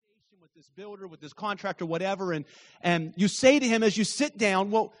with this builder, with this contractor, whatever, and you say to him as you sit down,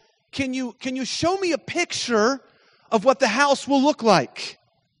 well, can you show me a picture of what the house will look like?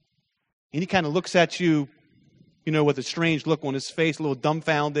 And he kind of looks at you, with a strange look on his face, a little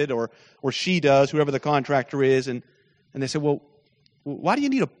dumbfounded, or she does, whoever the contractor is, and they say, well, why do you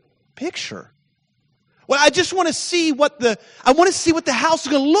need a picture? Well, I just want to see what the house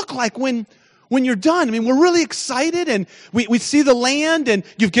is going to look like when you're done. I mean, we're really excited, and we see the land, and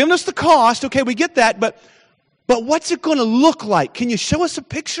you've given us the cost. Okay, we get that, but what's it going to look like? Can you show us a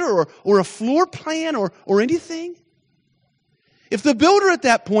picture or a floor plan or anything? If the builder at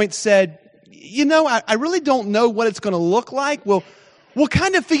that point said, I really don't know what it's going to look like, we'll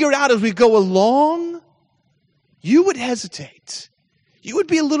kind of figure it out as we go along, you would hesitate. You would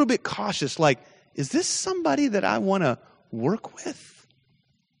be a little bit cautious, like, is this somebody that I want to work with?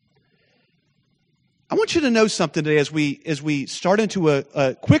 I want you to know something today as we start into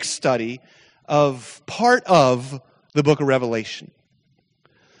a quick study of part of the book of Revelation.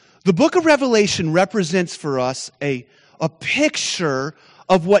 The book of Revelation represents for us a picture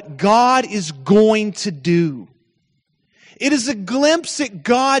of what God is going to do. It is a glimpse at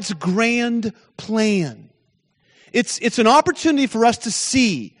God's grand plan. It's an opportunity for us to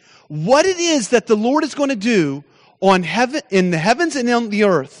see what it is that the Lord is going to do in the heavens and on the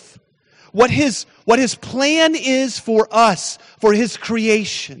earth. What His plan is for us, for His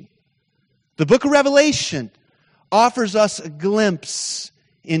creation. The book of Revelation offers us a glimpse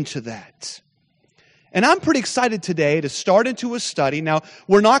into that. And I'm pretty excited today to start into a study. Now,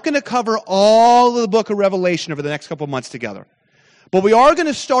 we're not going to cover all of the book of Revelation over the next couple of months together. But we are going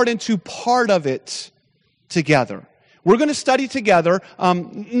to start into part of it together. We're going to study together,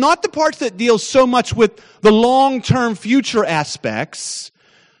 not the parts that deal so much with the long-term future aspects,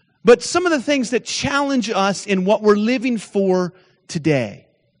 but some of the things that challenge us in what we're living for today.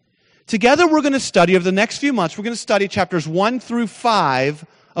 Together we're going to study, over the next few months, we're going to study chapters 1 through 5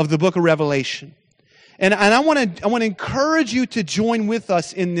 of the book of Revelation. And I want to encourage you to join with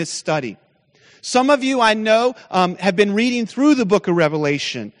us in this study. Some of you, I know, have been reading through the book of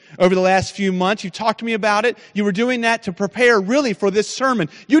Revelation over the last few months. You talked to me about it. You were doing that to prepare really for this sermon.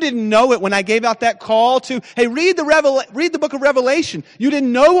 You didn't know it when I gave out that call to, hey, read the book of Revelation. You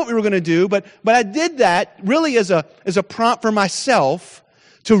didn't know what we were going to do, but I did that really as a prompt for myself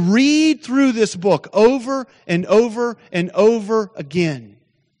to read through this book over and over and over again,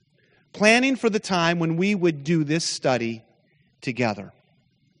 planning for the time when we would do this study together.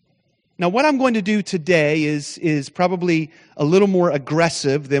 Now, what I'm going to do today is probably a little more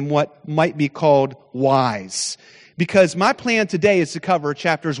aggressive than what might be called wise. Because my plan today is to cover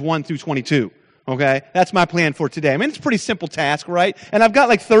chapters 1 through 22. Okay? That's my plan for today. I mean, it's a pretty simple task, right? And I've got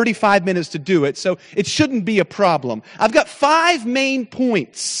like 35 minutes to do it, so it shouldn't be a problem. I've got 5 main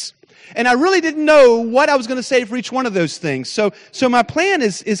points. And I really didn't know what I was going to say for each one of those things. So my plan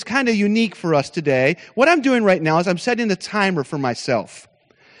is kind of unique for us today. What I'm doing right now is I'm setting a timer for myself.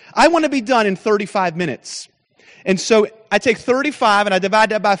 I want to be done in 35 minutes. And so I take 35 and I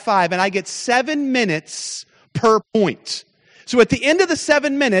divide that by 5 and I get 7 minutes per point. So at the end of the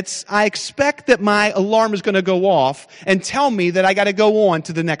 7 minutes, I expect that my alarm is going to go off and tell me that I got to go on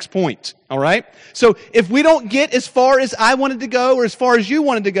to the next point. All right? So if we don't get as far as I wanted to go or as far as you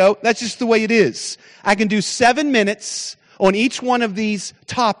wanted to go, that's just the way it is. I can do 7 minutes on each one of these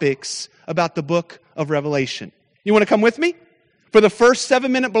topics about the book of Revelation. You want to come with me? For the first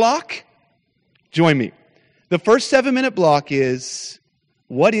 7-minute block, join me. The first 7-minute block is,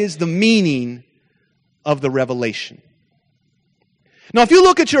 what is the meaning of the revelation? Now, if you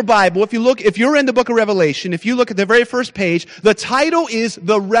look at your Bible, if you're in the book of Revelation, if you look at the very first page, the title is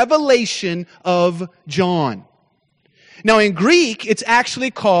The Revelation of John. Now, in Greek, it's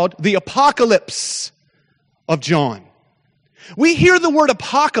actually called the Apocalypse of John. We hear the word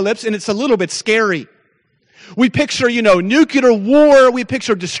apocalypse, and it's a little bit scary. We picture, nuclear war. We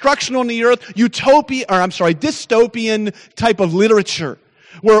picture destruction on the earth, dystopian type of literature,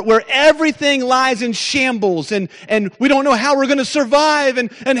 where everything lies in shambles, and we don't know how we're going to survive,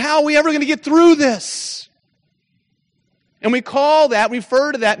 and how are we ever going to get through this. And we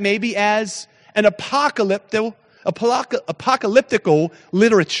refer to that maybe as an apocalyptical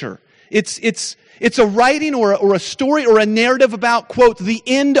literature. It's a writing or a story or a narrative about, quote, the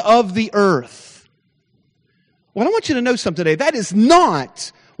end of the earth. Well, I want you to know something today. That is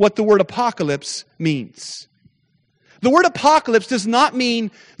not what the word apocalypse means. The word apocalypse does not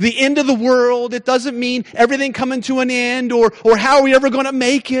mean the end of the world. It doesn't mean everything coming to an end or how are we ever going to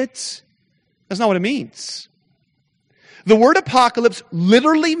make it. That's not what it means. The word apocalypse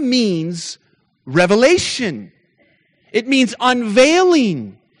literally means revelation. It means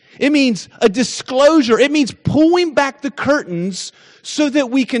unveiling. It means a disclosure. It means pulling back the curtains so that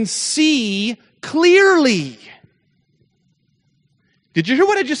we can see clearly. Did you hear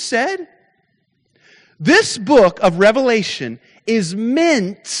what I just said? This book of Revelation is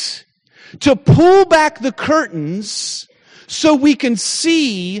meant to pull back the curtains so we can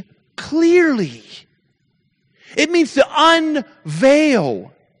see clearly. It means to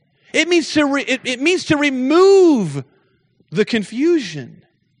unveil. It means to remove the confusion.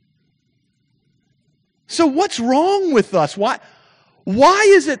 So what's wrong with us? Why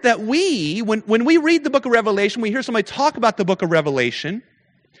is it that when we read the book of Revelation, we hear somebody talk about the book of Revelation,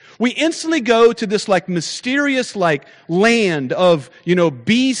 we instantly go to this mysterious land of,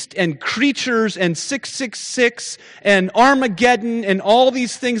 beast and creatures and 666 and Armageddon and all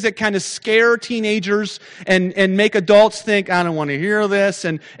these things that kind of scare teenagers and make adults think, I don't want to hear this.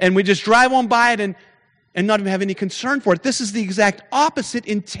 And we just drive on by it and not even have any concern for it. This is the exact opposite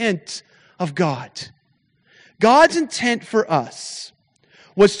intent of God. God's intent for us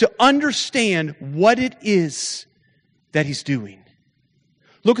was to understand what it is that He's doing.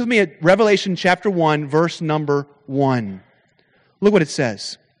 Look with me at Revelation chapter 1, verse number 1. Look what it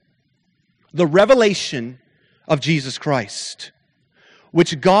says. The revelation of Jesus Christ,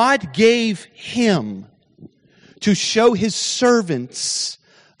 which God gave Him to show His servants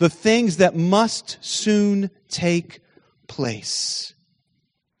the things that must soon take place.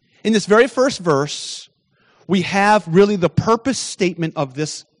 In this very first verse, we have really the purpose statement of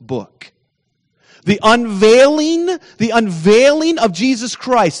this book. The unveiling of Jesus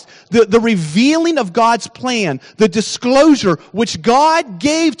Christ, the revealing of God's plan, the disclosure which God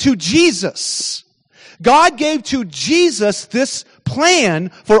gave to Jesus. God gave to Jesus this plan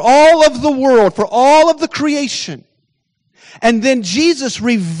for all of the world, for all of the creation. And then Jesus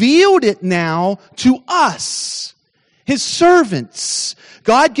revealed it now to us, His servants.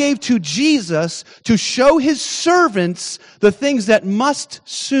 God gave to Jesus to show His servants the things that must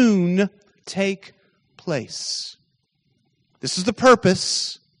soon take place. This is the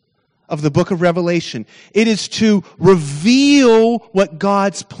purpose of the book of Revelation. It is to reveal what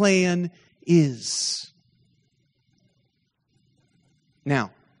God's plan is.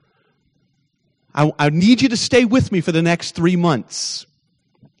 Now, I need you to stay with me for the next 3 months.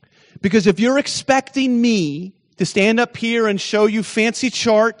 Because if you're expecting me to stand up here and show you fancy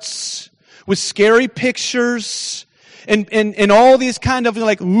charts with scary pictures and all these kind of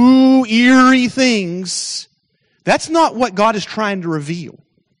eerie things, that's not what God is trying to reveal.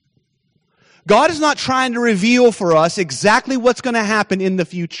 God is not trying to reveal for us exactly what's going to happen in the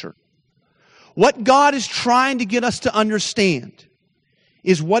future. What God is trying to get us to understand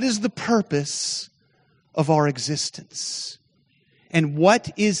is what is the purpose of our existence and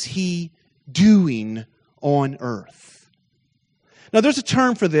what is He doing on earth. Now, there's a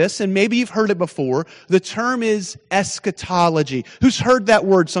term for this, and maybe you've heard it before. The term is eschatology. Who's heard that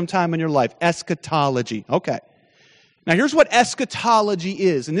word sometime in your life? Eschatology. Okay. Now, here's what eschatology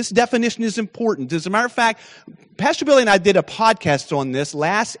is, and this definition is important. As a matter of fact, Pastor Billy and I did a podcast on this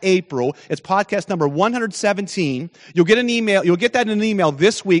last April. It's podcast number 117. You'll get that in an email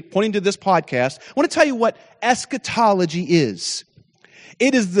this week pointing to this podcast. I want to tell you what eschatology is.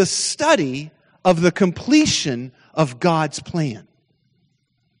 It is the study of the completion of God's plan.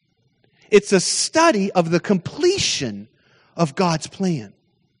 It's a study of the completion of God's plan.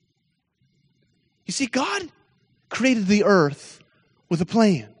 You see, God created the earth with a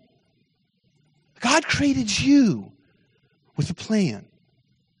plan. God created you with a plan.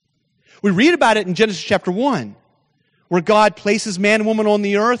 We read about it in Genesis chapter 1, where God places man and woman on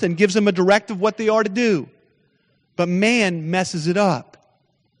the earth and gives them a directive what they are to do. But man messes it up.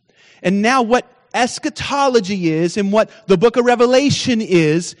 And now what eschatology is and what the book of Revelation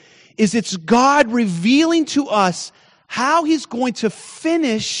is it's God revealing to us how He's going to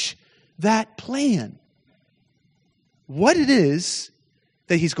finish that plan. What it is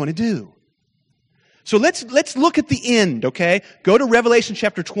that He's going to do. So let's look at the end, okay? Go to Revelation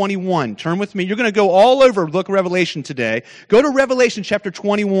chapter 21. Turn with me. You're going to go all over the book of Revelation today. Go to Revelation chapter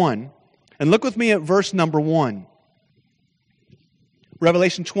 21 and look with me at verse number 1.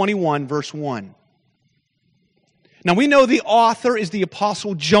 Revelation 21, verse 1. Now we know the author is the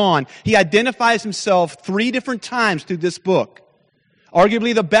Apostle John. He identifies himself 3 different times through this book.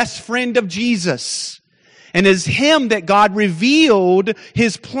 Arguably the best friend of Jesus. And it is him that God revealed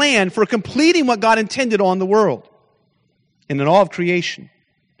His plan for completing what God intended on the world and in all of creation.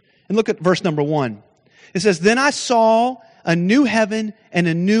 And look at verse number 1. It says, "Then I saw a new heaven and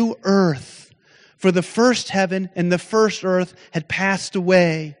a new earth, for the first heaven and the first earth had passed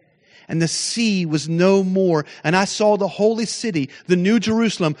away, and the sea was no more. And I saw the holy city, the new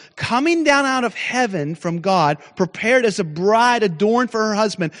Jerusalem, coming down out of heaven from God, prepared as a bride adorned for her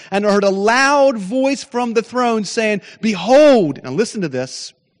husband. And I heard a loud voice from the throne saying, Behold, now listen to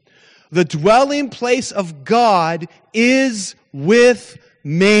this, the dwelling place of God is with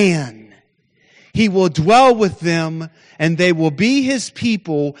man. He will dwell with them, and they will be His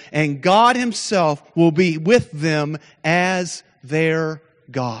people, and God Himself will be with them as their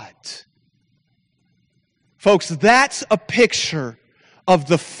God. Folks, that's a picture of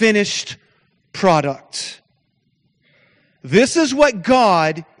the finished product. This is what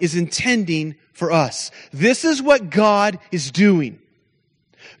God is intending for us. This is what God is doing.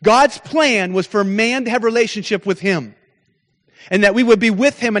 God's plan was for man to have a relationship with Him, and that we would be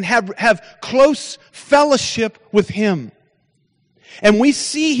with Him and have close fellowship with Him. And we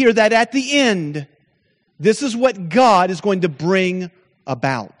see here that at the end, this is what God is going to bring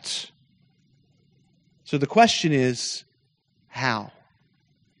about. So the question is, how?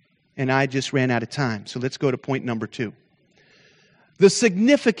 And I just ran out of time, so let's go to point number 2. The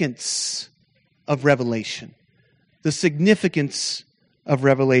significance of revelation. The significance of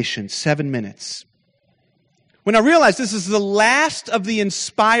revelation. 7 minutes. When I realized this is the last of the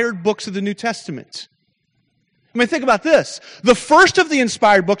inspired books of the New Testament. I mean, think about this. The first of the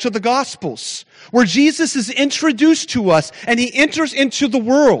inspired books are the Gospels, where Jesus is introduced to us and He enters into the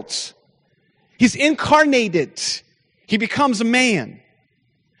world. He's incarnated. He becomes a man.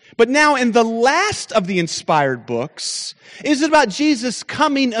 But now in the last of the inspired books is about Jesus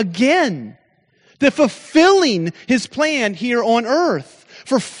coming again, the fulfilling His plan here on earth,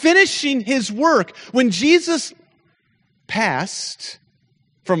 for finishing His work. When Jesus passed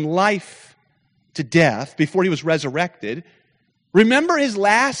from life to death before He was resurrected, remember His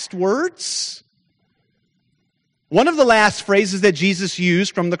last words? One of the last phrases that Jesus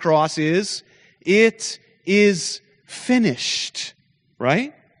used from the cross is, "It is finished."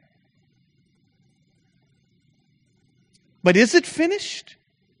 Right? But is it finished?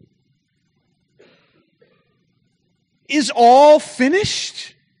 Is all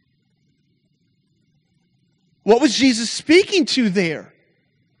finished? What was Jesus speaking to there?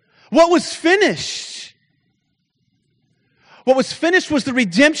 What was finished? What was finished was the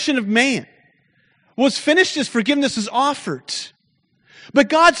redemption of man. What was finished is forgiveness is offered. But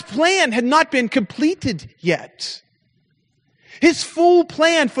God's plan had not been completed yet. His full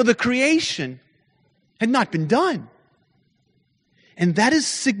plan for the creation had not been done. And that is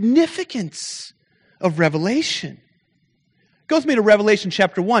significance of Revelation. Go with me to Revelation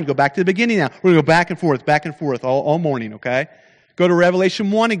chapter 1. Go back to the beginning now. We're going to go back and forth all morning, okay? Go to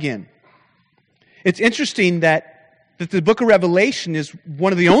Revelation 1 again. It's interesting that the book of Revelation is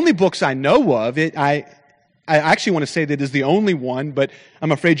one of the only books I know of. I actually want to say that it is the only one, but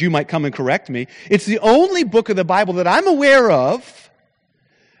I'm afraid you might come and correct me. It's the only book of the Bible that I'm aware of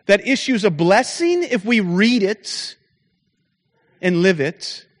that issues a blessing if we read it and live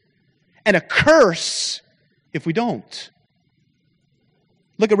it, and a curse if we don't.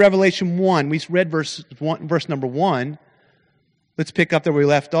 Look at Revelation 1. We read verse number 1. Let's pick up where we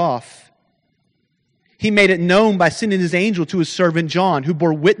left off. He made it known by sending His angel to His servant John, who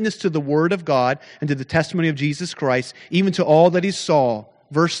bore witness to the Word of God and to the testimony of Jesus Christ, even to all that he saw.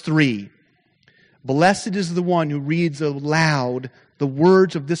 Verse 3. Blessed is the one who reads aloud the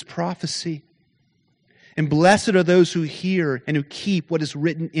words of this prophecy. And blessed are those who hear and who keep what is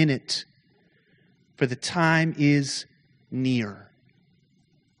written in it, for the time is near.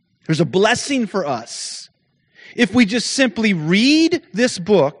 There's a blessing for us if we just simply read this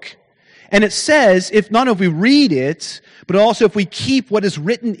book. And it says, if not only if we read it, but also if we keep what is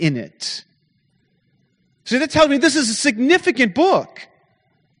written in it. So that tells me this is a significant book.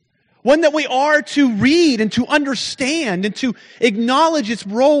 One that we are to read and to understand and to acknowledge its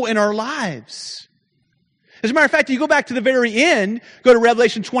role in our lives. As a matter of fact, you go back to the very end, go to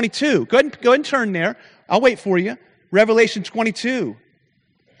Revelation 22. Go ahead and turn there. I'll wait for you. Revelation 22.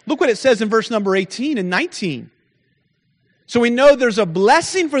 Look what it says in verse number 18 and 19. So we know there's a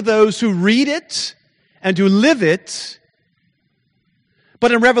blessing for those who read it and who live it.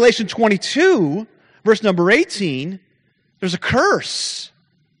 But in Revelation 22, verse number 18, there's a curse.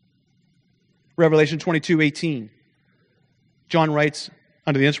 Revelation 22:18. John writes,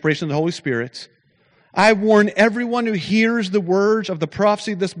 under the inspiration of the Holy Spirit, I warn everyone who hears the words of the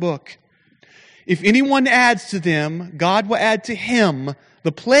prophecy of this book. If anyone adds to them, God will add to him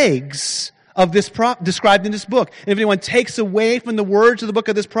the plagues of this described in this book. And if anyone takes away from the words of the book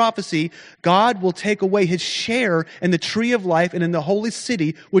of this prophecy, God will take away his share in the tree of life and in the holy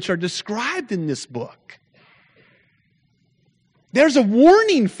city, which are described in this book. There's a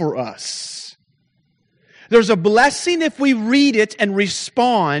warning for us. There's a blessing if we read it and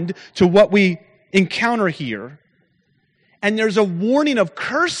respond to what we encounter here. And there's a warning of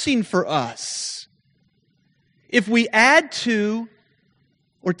cursing for us if we add to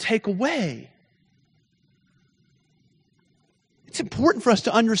or take away. It's important for us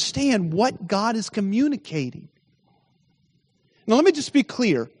to understand what God is communicating. Now, let me just be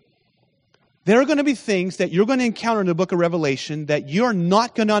clear. There are going to be things that you're going to encounter in the book of Revelation that you're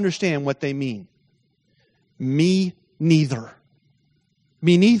not going to understand what they mean. Me neither.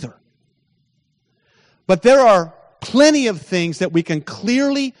 Me neither. But there are plenty of things that we can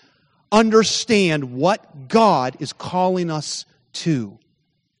clearly understand what God is calling us to.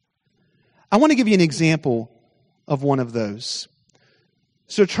 I want to give you an example of one of those.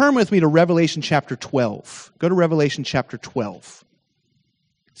 So turn with me to Revelation chapter 12. Go to Revelation chapter 12.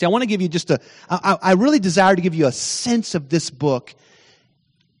 See, I want to give you I really desire to give you a sense of this book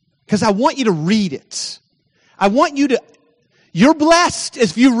because I want you to read it. You're blessed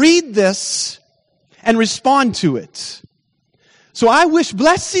if you read this and respond to it. So I wish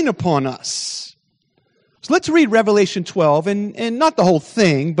blessing upon us. So let's read Revelation 12, and not the whole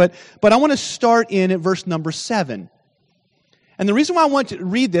thing, but I want to start in at verse number 7. And the reason why I want to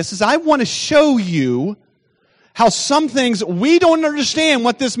read this is I want to show you how some things we don't understand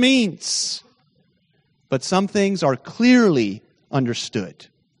what this means. But some things are clearly understood.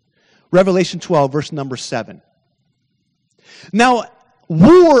 Revelation 12, verse number 7. Now,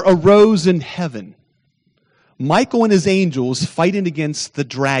 war arose in heaven. Michael and his angels fighting against the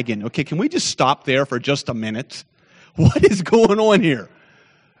dragon. Okay, can we just stop there for just a minute? What is going on here?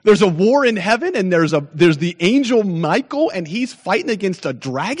 There's a war in heaven and there's the angel Michael and he's fighting against a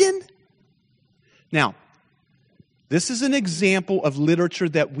dragon? Now, this is an example of literature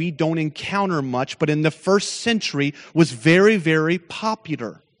that we don't encounter much, but in the first century was very, very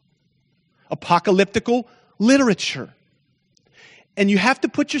popular. Apocalyptical literature. And you have to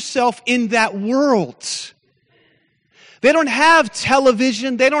put yourself in that world. They don't have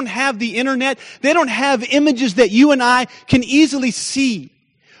television. They don't have the internet. They don't have images that you and I can easily see.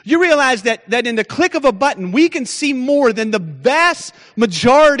 You realize that in the click of a button, we can see more than the vast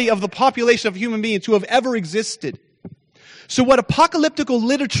majority of the population of human beings who have ever existed. So what apocalyptical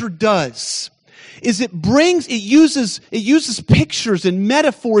literature does is it uses pictures and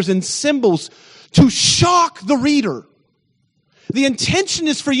metaphors and symbols to shock the reader. The intention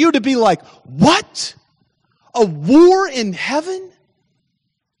is for you to be like, what? A war in heaven?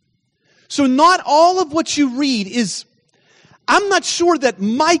 So not all of what you read is, I'm not sure that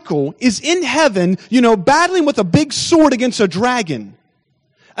Michael is in heaven, battling with a big sword against a dragon.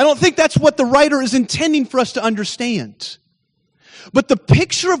 I don't think that's what the writer is intending for us to understand. But the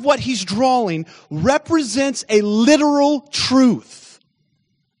picture of what he's drawing represents a literal truth.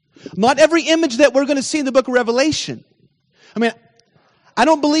 Not every image that we're going to see in the book of Revelation. I mean, I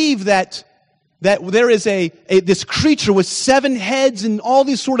don't believe that there is this creature with 7 heads and all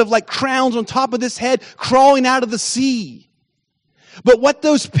these sort of like crowns on top of this head crawling out of the sea. But what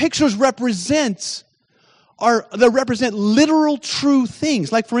those pictures represent they represent literal true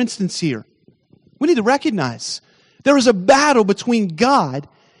things. Like for instance here, we need to recognize there is a battle between God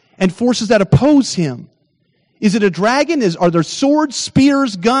and forces that oppose Him. Is it a dragon? Are there swords,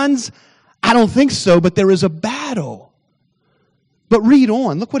 spears, guns? I don't think so, but there is a battle. But read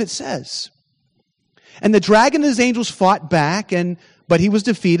on. Look what it says. And the dragon and his angels fought back, but he was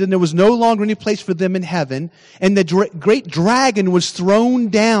defeated, and there was no longer any place for them in heaven. And the great dragon was thrown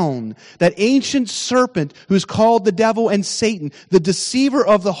down, that ancient serpent who is called the devil and Satan, the deceiver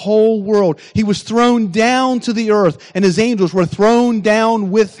of the whole world. He was thrown down to the earth, and his angels were thrown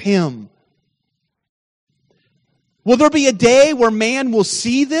down with him. Will there be a day where man will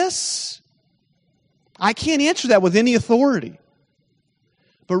see this? I can't answer that with any authority.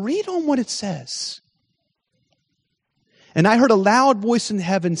 But read on what it says. And I heard a loud voice in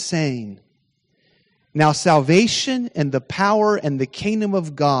heaven saying, now salvation and the power and the kingdom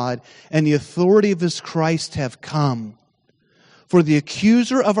of God and the authority of His Christ have come. For the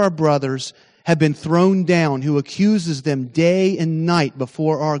accuser of our brothers have been thrown down, who accuses them day and night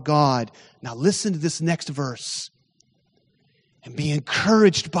before our God. Now listen to this next verse. And be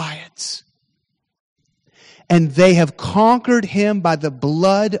encouraged by it. And they have conquered him by the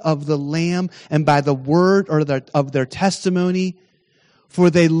blood of the Lamb and by the word of their testimony. For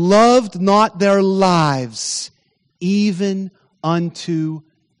they loved not their lives even unto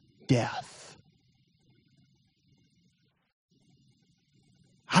death.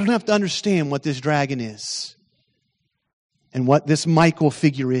 I don't have to understand what this dragon is. And what this Michael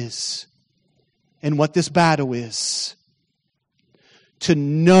figure is. And what this battle is. to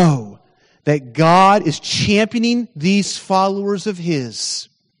know that God is championing these followers of His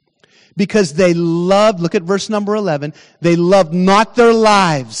because they loved, look at verse number 11, they loved not their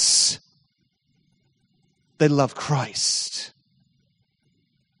lives, they loved Christ.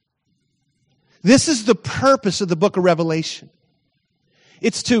 This is the purpose of the book of Revelation.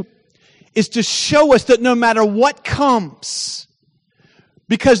 It's to show us that no matter what comes,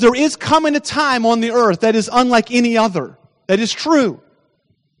 because there is coming a time on the earth that is unlike any other. That is true.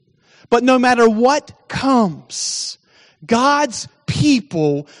 But no matter what comes, God's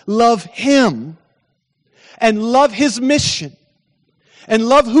people love Him and love His mission and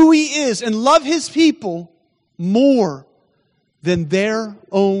love who He is and love His people more than their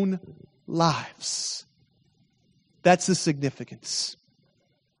own lives. That's the significance.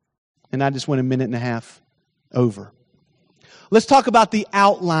 And I just went a minute and a half over. Let's talk about the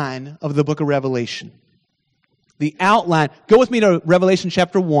outline of the book of Revelation. The outline. Go with me to Revelation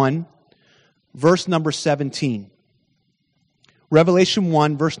chapter 1, verse number 17. Revelation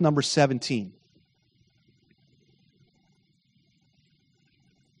 1, verse number 17.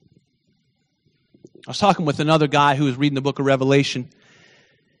 I was talking with another guy who was reading the book of Revelation.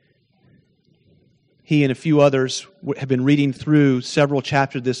 He and a few others have been reading through several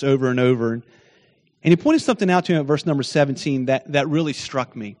chapters of this over and over. And he pointed something out to me at verse number 17 that really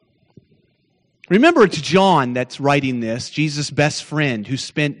struck me. Remember, it's John that's writing this, Jesus' best friend, who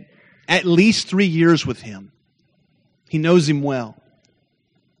spent at least 3 years with Him. He knows Him well.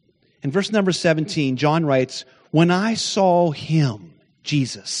 In verse number 17, John writes, "When I saw Him,"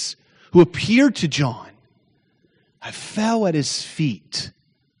 Jesus, "who appeared to John, I fell at His feet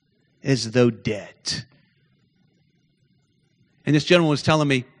as though dead." And this gentleman was telling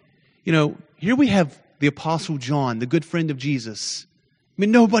me, here we have the Apostle John, the good friend of Jesus. I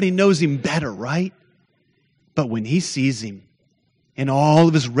mean, nobody knows him better, right? But when he sees Him in all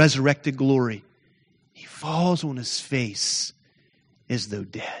of His resurrected glory, he falls on his face as though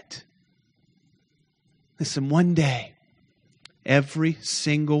dead. Listen, one day, every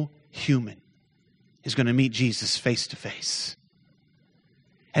single human is going to meet Jesus face to face.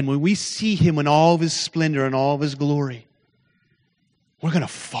 And when we see Him in all of His splendor and all of His glory, we're going to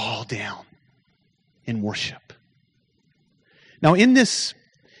fall down in worship. Now, in this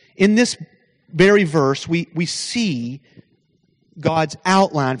very verse, we see God's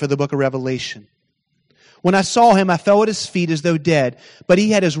outline for the book of Revelation. "When I saw Him, I fell at His feet as though dead. But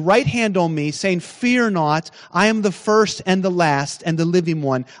He had His right hand on me, saying, 'Fear not, I am the first and the last and the living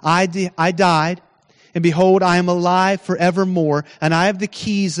one. I died, and behold, I am alive forevermore, and I have the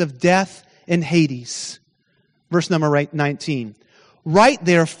keys of death and Hades.'" Verse number 19. "Write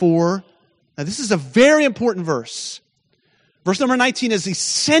therefore," now this is a very important verse. Verse number 19 is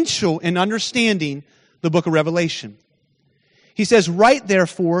essential in understanding the book of Revelation. He says, "Write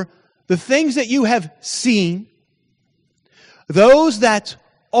therefore the things that you have seen, those that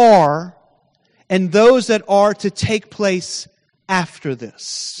are, and those that are to take place after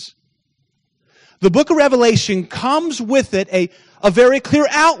this." The book of Revelation comes with it a very clear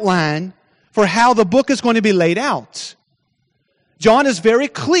outline for how the book is going to be laid out. John is very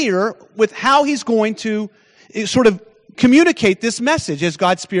clear with how he's going to sort of communicate this message as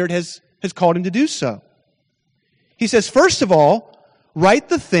God's Spirit has called him to do so. He says, first of all, write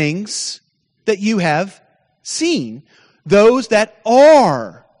the things that you have seen, those that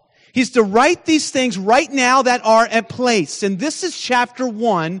are. He's to write these things right now that are at place. And this is chapter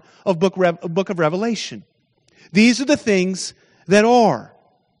 1 of book of Revelation. These are the things that are.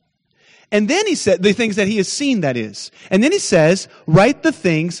 And then he said, the things that he has seen, that is. And then he says, write the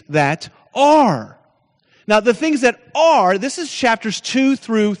things that are. Now, the things that are, this is chapters 2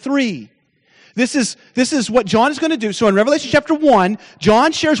 through 3. This is what John is going to do. So in Revelation chapter 1,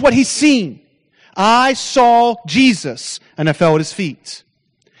 John shares what he's seen. I saw Jesus, and I fell at His feet.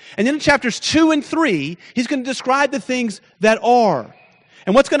 And then in chapters 2 and 3, he's going to describe the things that are.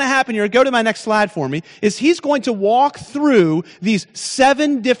 And what's going to happen here, go to my next slide for me, is he's going to walk through these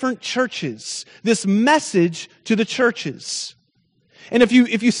 7 different churches, this message to the churches. And if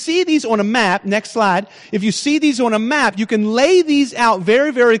you see these on a map, next slide, if you see these on a map, you can lay these out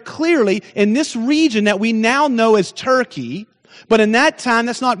very, very clearly in this region that we now know as Turkey. But in that time,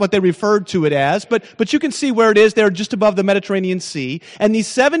 that's not what they referred to it as, but you can see where it is there just above the Mediterranean Sea. And these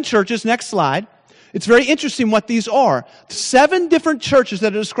 7 churches, next slide, it's very interesting what these are. 7 different churches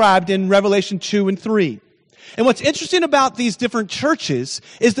that are described in Revelation 2 and 3. And what's interesting about these different churches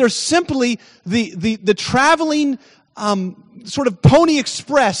is they're simply the traveling sort of Pony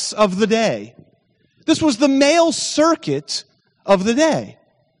Express of the day. This was the mail circuit of the day.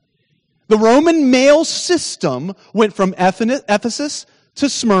 The Roman mail system went from Ephesus to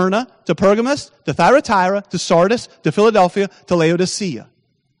Smyrna, to Pergamos, to Thyatira, to Sardis, to Philadelphia, to Laodicea.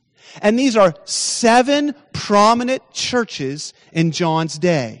 And these are 7 prominent churches in John's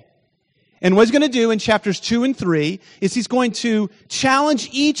day. And what he's going to do in chapters 2 and 3 is he's going to challenge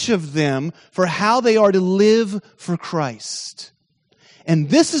each of them for how they are to live for Christ. And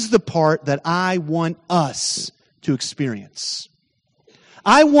this is the part that I want us to experience.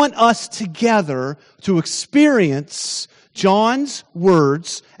 I want us together to experience John's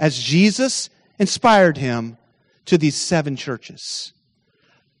words as Jesus inspired him to these 7 churches.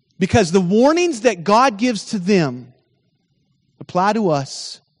 Because the warnings that God gives to them apply to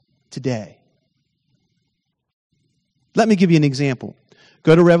us today. Let me give you an example.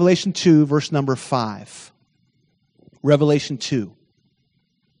 Go to Revelation 2, verse number 5. Revelation 2.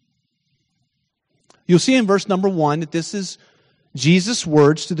 You'll see in verse number 1 that this is Jesus'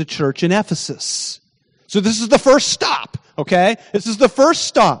 words to the church in Ephesus. So this is the first stop, okay? This is the first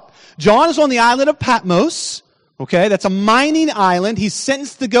stop. John is on the island of Patmos, okay? That's a mining island. He's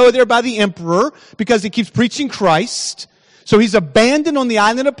sentenced to go there by the emperor because he keeps preaching Christ. So he's abandoned on the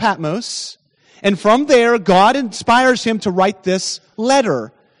island of Patmos. And from there, God inspires him to write this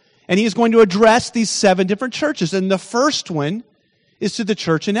letter. And he is going to address these 7 different churches. And the first one is to the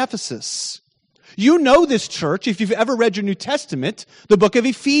church in Ephesus. You know this church. If you've ever read your New Testament, the book of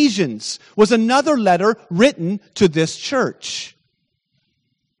Ephesians was another letter written to this church.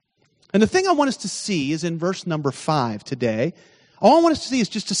 And the thing I want us to see is in verse number 5 today. All I want us to see is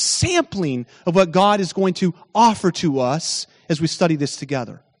just a sampling of what God is going to offer to us as we study this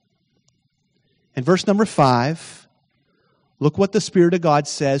together. In verse number 5, look what the Spirit of God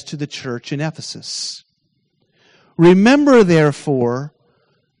says to the church in Ephesus. Remember, therefore,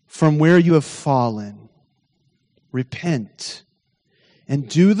 from where you have fallen, repent, and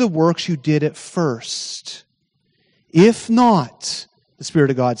do the works you did at first. If not, the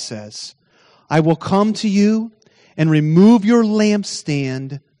Spirit of God says, I will come to you and remove your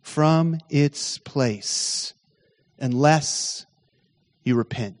lampstand from its place, unless you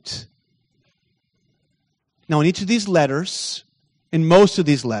repent. Now, in each of these letters, in most of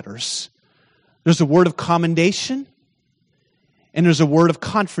these letters, there's a word of commendation and there's a word of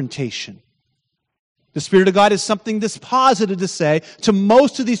confrontation. The Spirit of God has something this positive to say to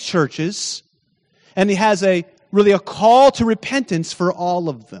most of these churches, and He has really a call to repentance for all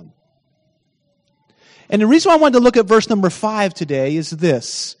of them. And the reason why I wanted to look at verse number 5 today is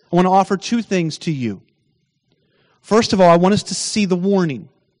this. I want to offer 2 things to you. First of all, I want us to see the warning.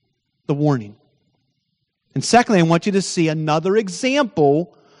 The warning. And secondly, I want you to see another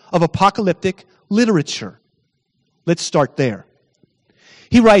example of apocalyptic literature. Let's start there.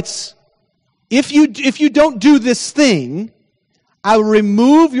 He writes, if you don't do this thing, I will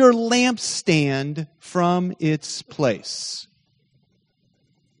remove your lampstand from its place.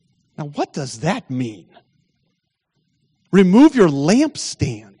 Now, what does that mean? Remove your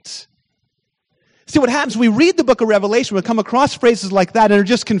lampstand. See, what happens, we read the book of Revelation, we come across phrases like that and they're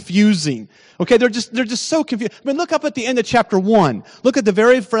just confusing. Okay, they're just so confused. I mean, look up at the end of chapter 1. Look at the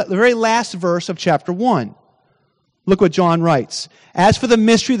very last verse of chapter 1. Look what John writes. As for the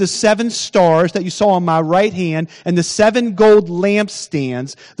mystery of the 7 stars that you saw on my right hand and the 7 gold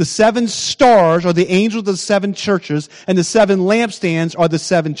lampstands, the 7 stars are the angels of the 7 churches and the 7 lampstands are the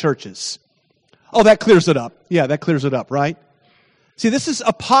 7 churches. Oh, that clears it up. Yeah, that clears it up, right? See, this is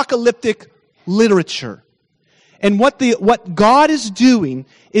apocalyptic literature. And what God is doing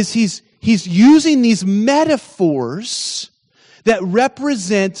is He's using these metaphors that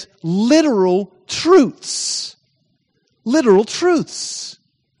represent literal truths. Literal truths.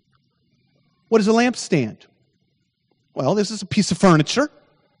 What is a lampstand? Well, this is a piece of furniture,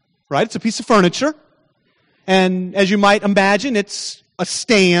 right? It's a piece of furniture. And as you might imagine, it's a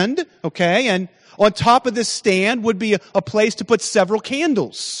stand, okay? And on top of this stand would be a place to put several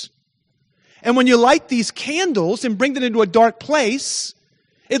candles. And when you light these candles and bring them into a dark place,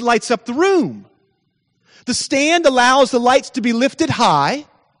 it lights up the room. The stand allows the lights to be lifted high.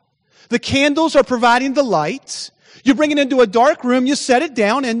 The candles are providing the light. You bring it into a dark room, you set it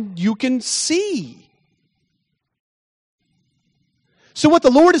down, and you can see. So what the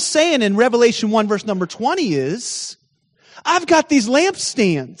Lord is saying in Revelation 1 verse number 20 is, I've got these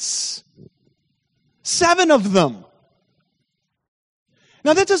lampstands. 7 of them.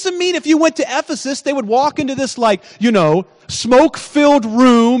 Now that doesn't mean if you went to Ephesus, they would walk into this smoke-filled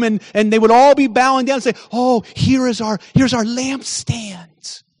room and they would all be bowing down and say, oh, here's our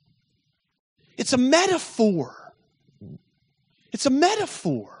lampstand. It's a metaphor. It's a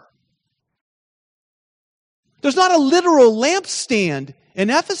metaphor. There's not a literal lampstand in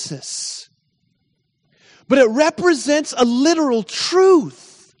Ephesus. But it represents a literal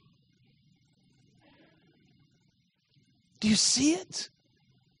truth. Do you see it?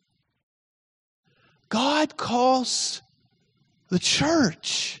 God calls the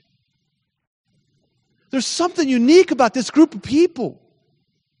church. There's something unique about this group of people.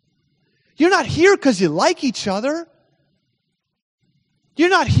 You're not here because you like each other. You're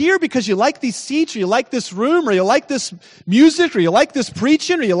not here because you like these seats, or you like this room, or you like this music, or you like this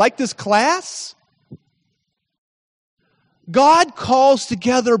preaching, or you like this class. God calls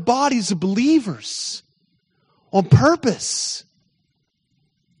together bodies of believers on purpose.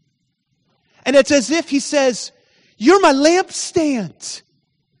 And it's as if He says, you're my lampstand.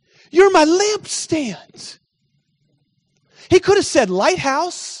 You're my lampstand. He could have said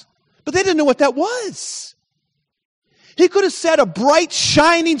lighthouse, but they didn't know what that was. He could have said a bright,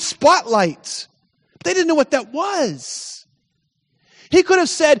 shining spotlight, but they didn't know what that was. He could have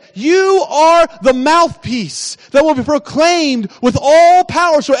said, you are the mouthpiece that will be proclaimed with all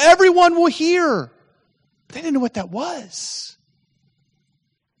power so everyone will hear. But they didn't know what that was.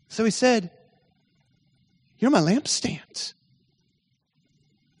 So He said, you're my lampstand.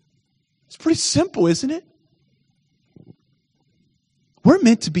 It's pretty simple, isn't it? We're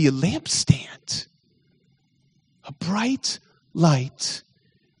meant to be a lampstand. A bright light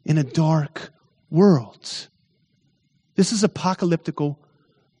in a dark world. This is apocalyptical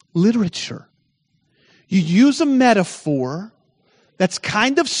literature. You use a metaphor that's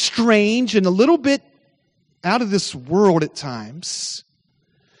kind of strange and a little bit out of this world at times,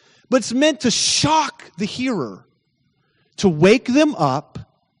 but it's meant to shock the hearer, to wake them up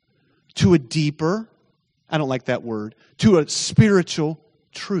to a deeper, I don't like that word, to a spiritual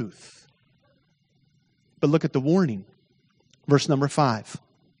truth. But look at the warning. Verse number 5.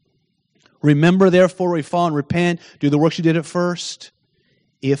 Remember, therefore, we fall and repent. Do the works you did at first.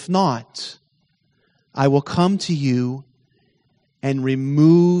 If not, I will come to you and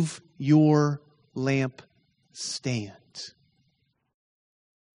remove your lampstand.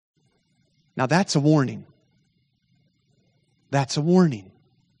 Now that's a warning. That's a warning.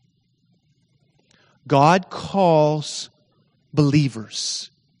 God calls believers.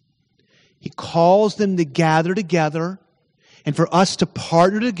 He calls them to gather together and for us to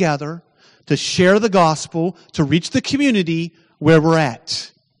partner together to share the gospel, to reach the community where we're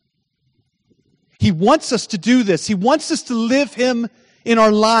at. He wants us to do this. He wants us to live Him in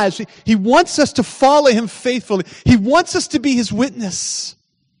our lives. He wants us to follow Him faithfully. He wants us to be His witness.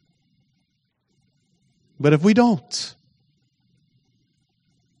 But if we don't,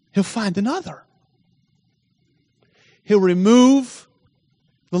 He'll find another. He'll remove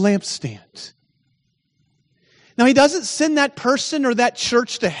the lampstand. Now, He doesn't send that person or that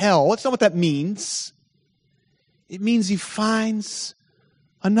church to hell. That's not what that means. It means He finds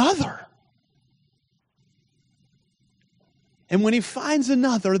another. And when He finds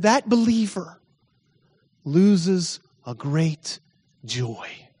another, that believer loses a great joy.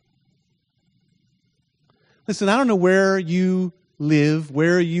 Listen, I don't know where you live,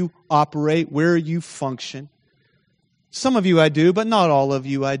 where you operate, where you function. Some of you I do, but not all of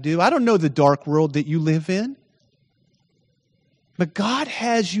you I do. I don't know the dark world that you live in. But God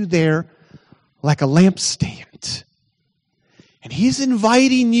has you there like a lampstand. And He's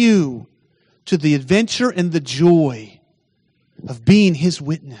inviting you to the adventure and the joy of being His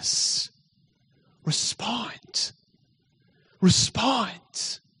witness. Respond.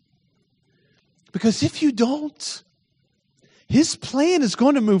 Respond. Because if you don't, His plan is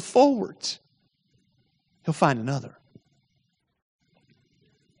going to move forward. He'll find another.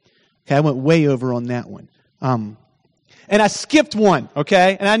 Okay, I went way over on that one. And I skipped one,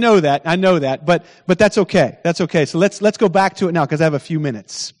 okay? And I know that, but that's okay. That's okay. So let's go back to it now because I have a few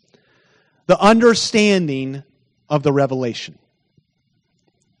minutes. The understanding of the revelation.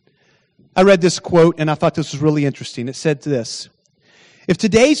 I read this quote and I thought this was really interesting. It said this: if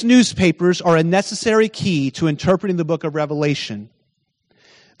today's newspapers are a necessary key to interpreting the book of Revelation,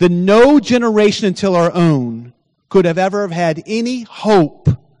 then no generation until our own could have ever had any hope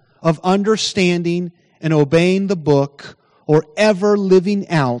of understanding and obeying the book or ever living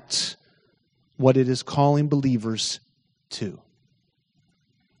out what it is calling believers to.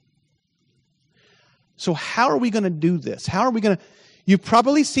 So how are we going to do this? How are we going to... You've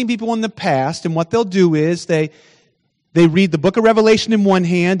probably seen people in the past, and what they'll do is they read the book of Revelation in one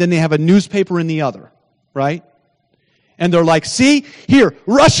hand and they have a newspaper in the other, right? And they're like, see, here,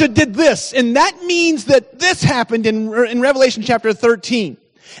 Russia did this, and that means that this happened in Revelation chapter 13.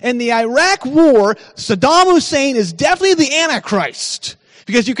 And the Iraq war, Saddam Hussein is definitely the Antichrist.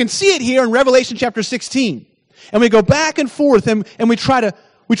 Because you can see it here in Revelation chapter 16. And we go back and forth and we try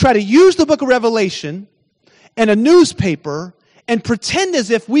to use the book of Revelation and a newspaper and pretend as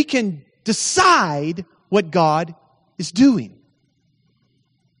if we can decide what God is doing.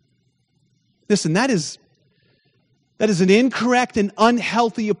 Listen, that is an incorrect and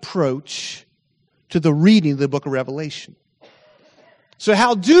unhealthy approach to the reading of the book of Revelation. So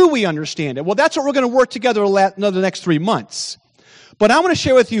how do we understand it? Well, that's what we're going to work together the next 3 months. But I want to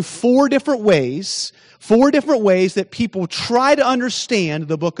share with you 4 different ways that people try to understand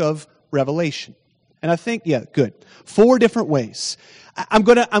the book of Revelation. And I think, 4 different ways. I'm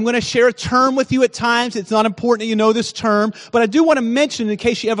going to share a term with you at times. It's not important that you know this term, but I do want to mention it in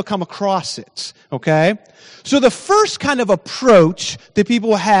case you ever come across it. Okay? So the first kind of approach that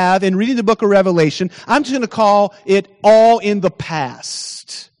people have in reading the book of Revelation, I'm just going to call it all in the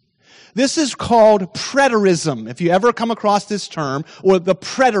past. This is called preterism, if you ever come across this term, or the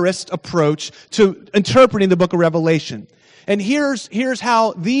preterist approach to interpreting the book of Revelation. And here's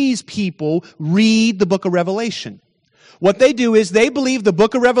how these people read the book of Revelation. What they do is they believe the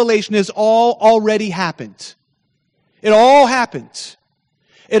book of Revelation has all already happened. It all happened.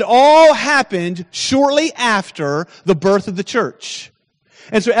 It all happened shortly after the birth of the church.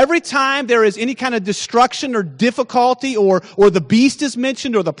 And so every time there is any kind of destruction or difficulty or the beast is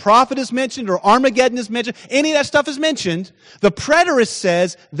mentioned or the prophet is mentioned or Armageddon is mentioned, any of that stuff is mentioned, the preterist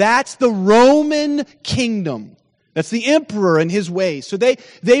says that's the Roman kingdom. That's the emperor and his ways. So they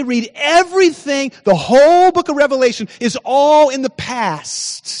read everything, the whole book of Revelation is all in the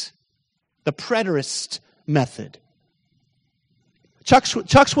past. The preterist method. Chuck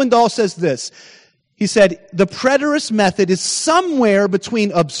Swindoll says this. He said, the preterist method is somewhere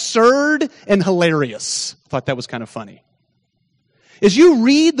between absurd and hilarious. I thought that was kind of funny. As you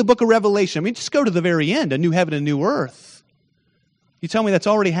read the book of Revelation, just go to the very end, a new heaven and a new earth. You tell me that's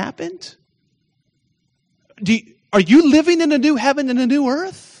already happened? Are you living in a new heaven and a new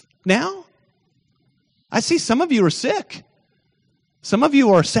earth now? I see some of you are sick. Some of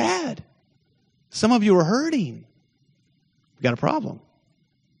you are sad. Some of you are hurting. We've got a problem.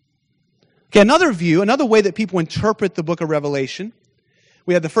 Okay, another way that people interpret the book of Revelation,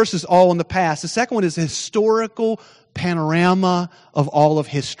 we have the first is all in the past. The second one is a historical panorama of all of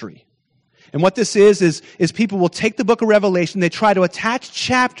history. And what this is people will take the book of Revelation, they try to attach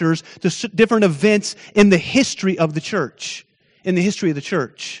chapters to different events in the history of the church. In the history of the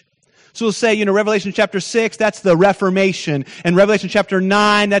church. So we'll say, Revelation chapter 6, that's the Reformation. And Revelation chapter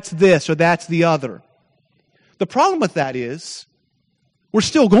 9, that's this or that's the other. The problem with that is, we're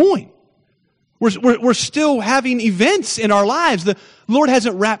still going. We're still having events in our lives. The Lord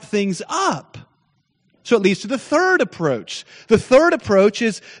hasn't wrapped things up. So it leads to the third approach. The third approach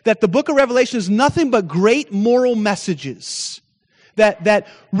is that the book of Revelation is nothing but great moral messages. That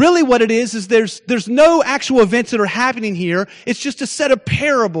really what it is there's no actual events that are happening here. It's just a set of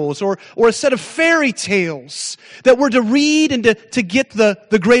parables or a set of fairy tales that we're to read and to get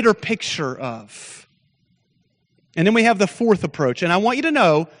the greater picture of. And then we have the fourth approach. And I want you to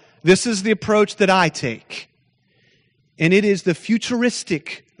know, this is the approach that I take. And it is the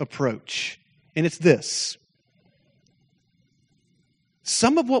futuristic approach. And it's this.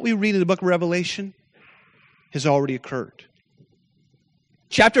 Some of what we read in the book of Revelation has already occurred.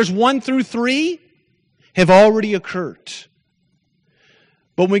 Chapters 1 through 3 have already occurred.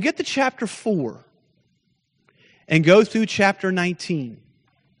 But when we get to chapter 4 and go through chapter 19,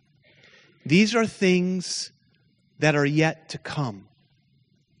 these are things that are yet to come.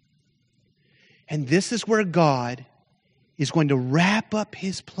 And this is where God is going to wrap up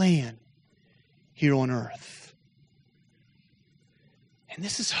His plan here on earth. And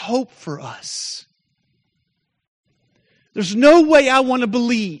this is hope for us. There's no way I want to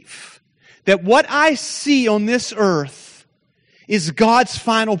believe that what I see on this earth is God's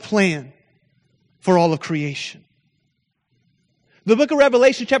final plan for all of creation. The book of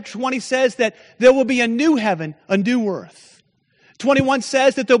Revelation chapter 20 says that there will be a new heaven, a new earth. 21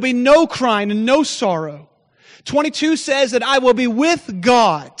 says that there'll be no crying and no sorrow. 22 says that I will be with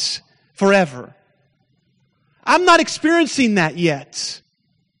God forever. I'm not experiencing that yet.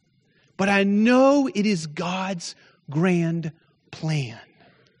 But I know it is God's grand plan.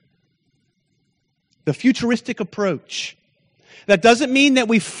 The futuristic approach. That doesn't mean that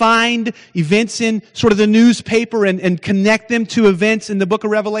we find events in sort of the newspaper and connect them to events in the book of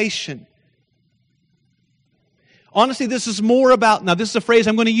Revelation. Honestly, this is more about, now this is a phrase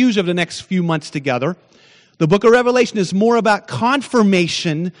I'm going to use over the next few months together. The book of Revelation is more about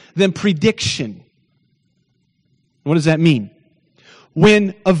confirmation than prediction. What does that mean?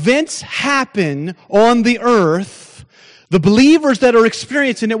 When events happen on the earth, the believers that are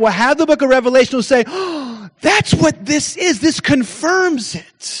experiencing it will have the book of Revelation will say, oh, That's what this is. This confirms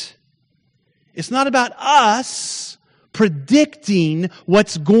it. It's not about us predicting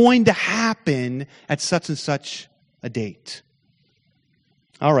what's going to happen at such and such a date.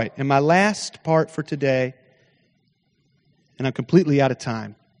 All right, and my last part for today, and I'm completely out of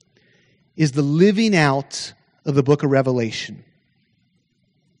time, is the living out of the book of Revelation.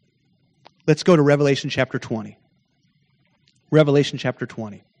 Let's go to Revelation chapter 20. Revelation chapter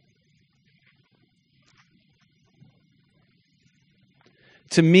 20.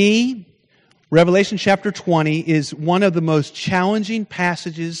 To me, Revelation chapter 20 is one of the most challenging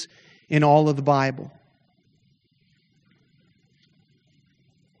passages in all of the Bible.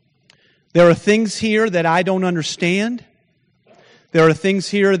 There are things here that I don't understand. There are things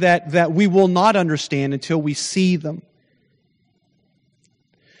here that we will not understand until we see them.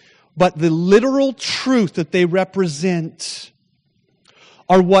 But the literal truth that they represent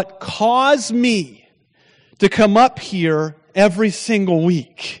are what cause me to come up here every single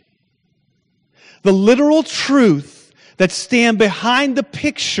week. The literal truth that stand behind the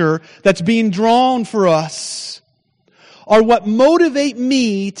picture that's being drawn for us are what motivate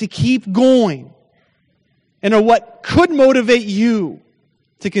me to keep going and are what could motivate you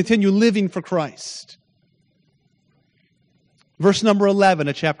to continue living for Christ. Verse number 11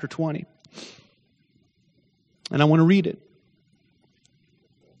 of chapter 20. And I want to read it.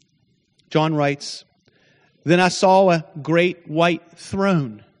 John writes, "Then I saw a great white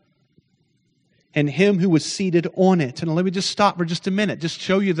throne, and him who was seated on it." And let me just stop for just a minute, just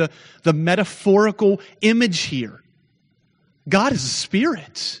show you the metaphorical image here. God is a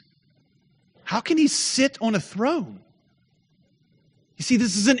spirit. How can He sit on a throne? You see,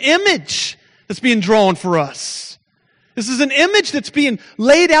 this is an image that's being drawn for us. This is an image that's being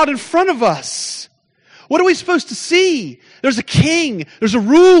laid out in front of us. What are we supposed to see? There's a king, there's a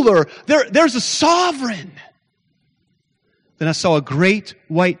ruler, there's a sovereign. Then I saw a great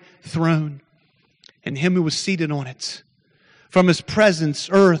white throne, and him who was seated on it. From His presence,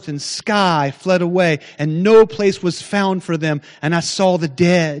 earth and sky fled away, and no place was found for them. And I saw the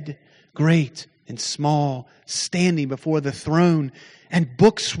dead, great and small, standing before the throne, and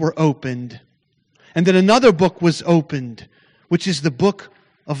books were opened. And then another book was opened, which is the book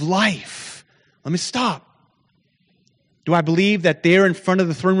of life. Let me stop. Do I believe that there in front of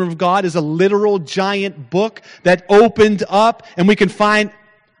the throne room of God is a literal giant book that opened up and we can find?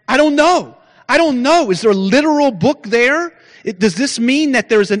 I don't know. Is there a literal book there? Does this mean that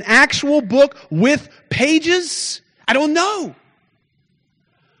there's an actual book with pages? I don't know.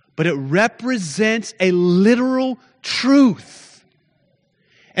 But it represents a literal truth.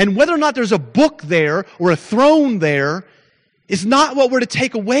 And whether or not there's a book there or a throne there is not what we're to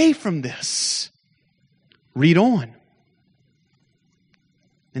take away from this. Read on.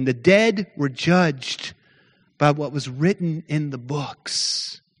 And the dead were judged by what was written in the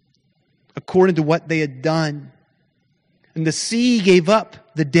books, according to what they had done. And the sea gave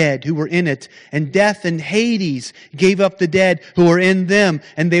up the dead who were in it, and death and Hades gave up the dead who were in them,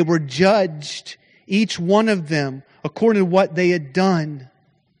 and they were judged, each one of them, according to what they had done.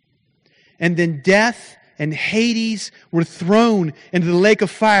 And then death and Hades were thrown into the lake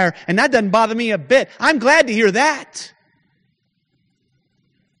of fire. And that doesn't bother me a bit. I'm glad to hear that.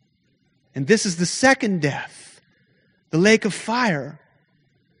 And this is the second death, the lake of fire.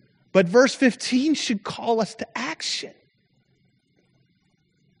 But verse 15 should call us to action.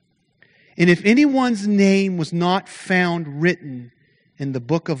 And if anyone's name was not found written in the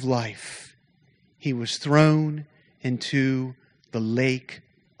book of life, he was thrown into the lake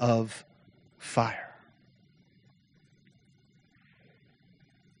of fire.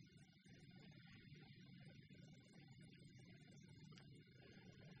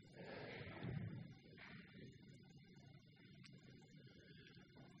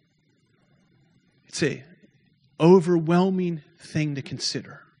 It's an overwhelming thing to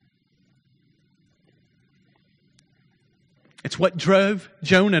consider. It's what drove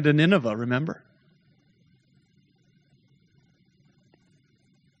Jonah to Nineveh, remember?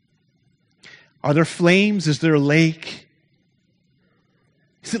 Are there flames? Is there a lake?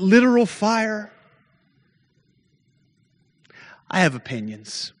 Is it literal fire? I have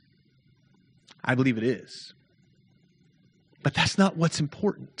opinions. I believe it is. But that's not what's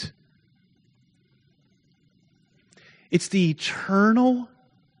important. It's the eternal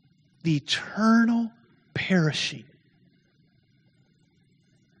perishing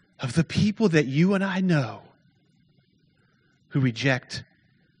of the people that you and I know who reject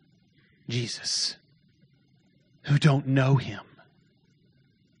Jesus, who don't know Him.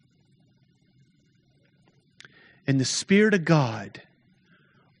 And the Spirit of God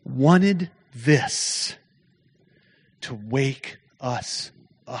wanted this to wake us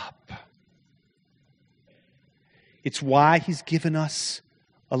up. It's why He's given us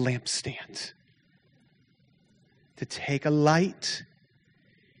a lampstand. To take a light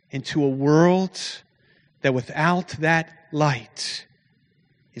into a world that without that light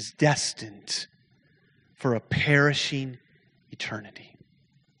is destined for a perishing eternity.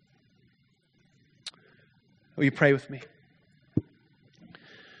 Will you pray with me?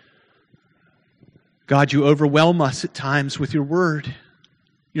 God, you overwhelm us at times with your word.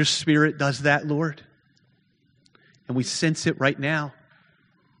 Your Spirit does that, Lord. And we sense it right now.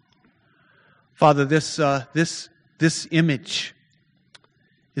 Father, this image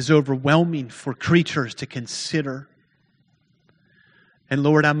is overwhelming for creatures to consider. And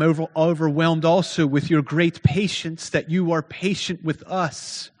Lord, I'm overwhelmed also with your great patience, that you are patient with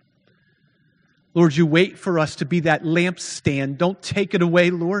us. Lord, you wait for us to be that lampstand. Don't take it away,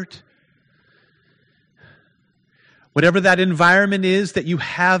 Lord. Whatever that environment is that you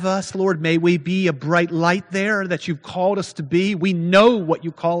have us, Lord, may we be a bright light there that you've called us to be. We know what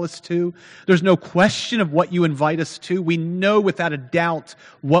you call us to. There's no question of what you invite us to. We know without a doubt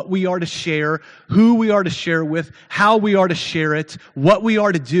what we are to share, who we are to share with, how we are to share it, what we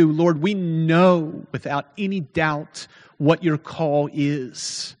are to do. Lord, we know without any doubt what your call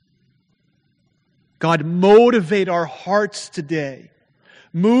is. God, motivate our hearts today.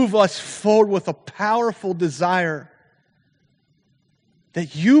 Move us forward with a powerful desire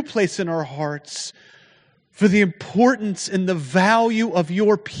that you place in our hearts for the importance and the value of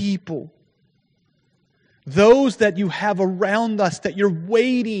your people. Those that you have around us, that you're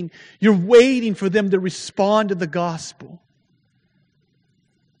waiting for them to respond to the gospel.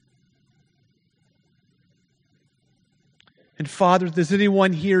 And Father, if there's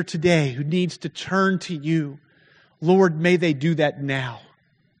anyone here today who needs to turn to you, Lord, may they do that now.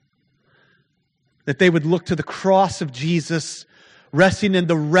 That they would look to the cross of Jesus, resting in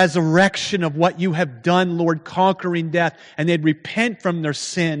the resurrection of what you have done, Lord, conquering death, and they'd repent from their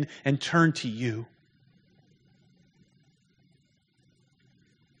sin and turn to you.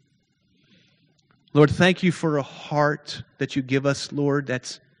 Lord, thank you for a heart that you give us, Lord,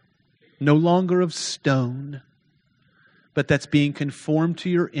 that's no longer of stone, but that's being conformed to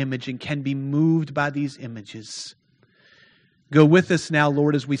your image and can be moved by these images. Go with us now,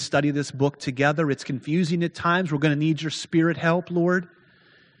 Lord, as we study this book together. It's confusing at times. We're going to need your Spirit help, Lord,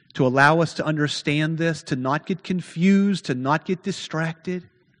 to allow us to understand this, to not get confused, to not get distracted.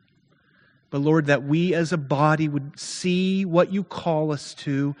 But Lord, that we as a body would see what you call us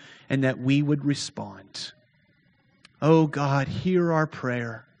to and that we would respond. Oh God, hear our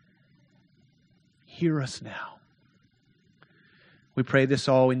prayer. Hear us now. We pray this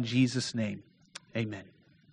all in Jesus' name. Amen.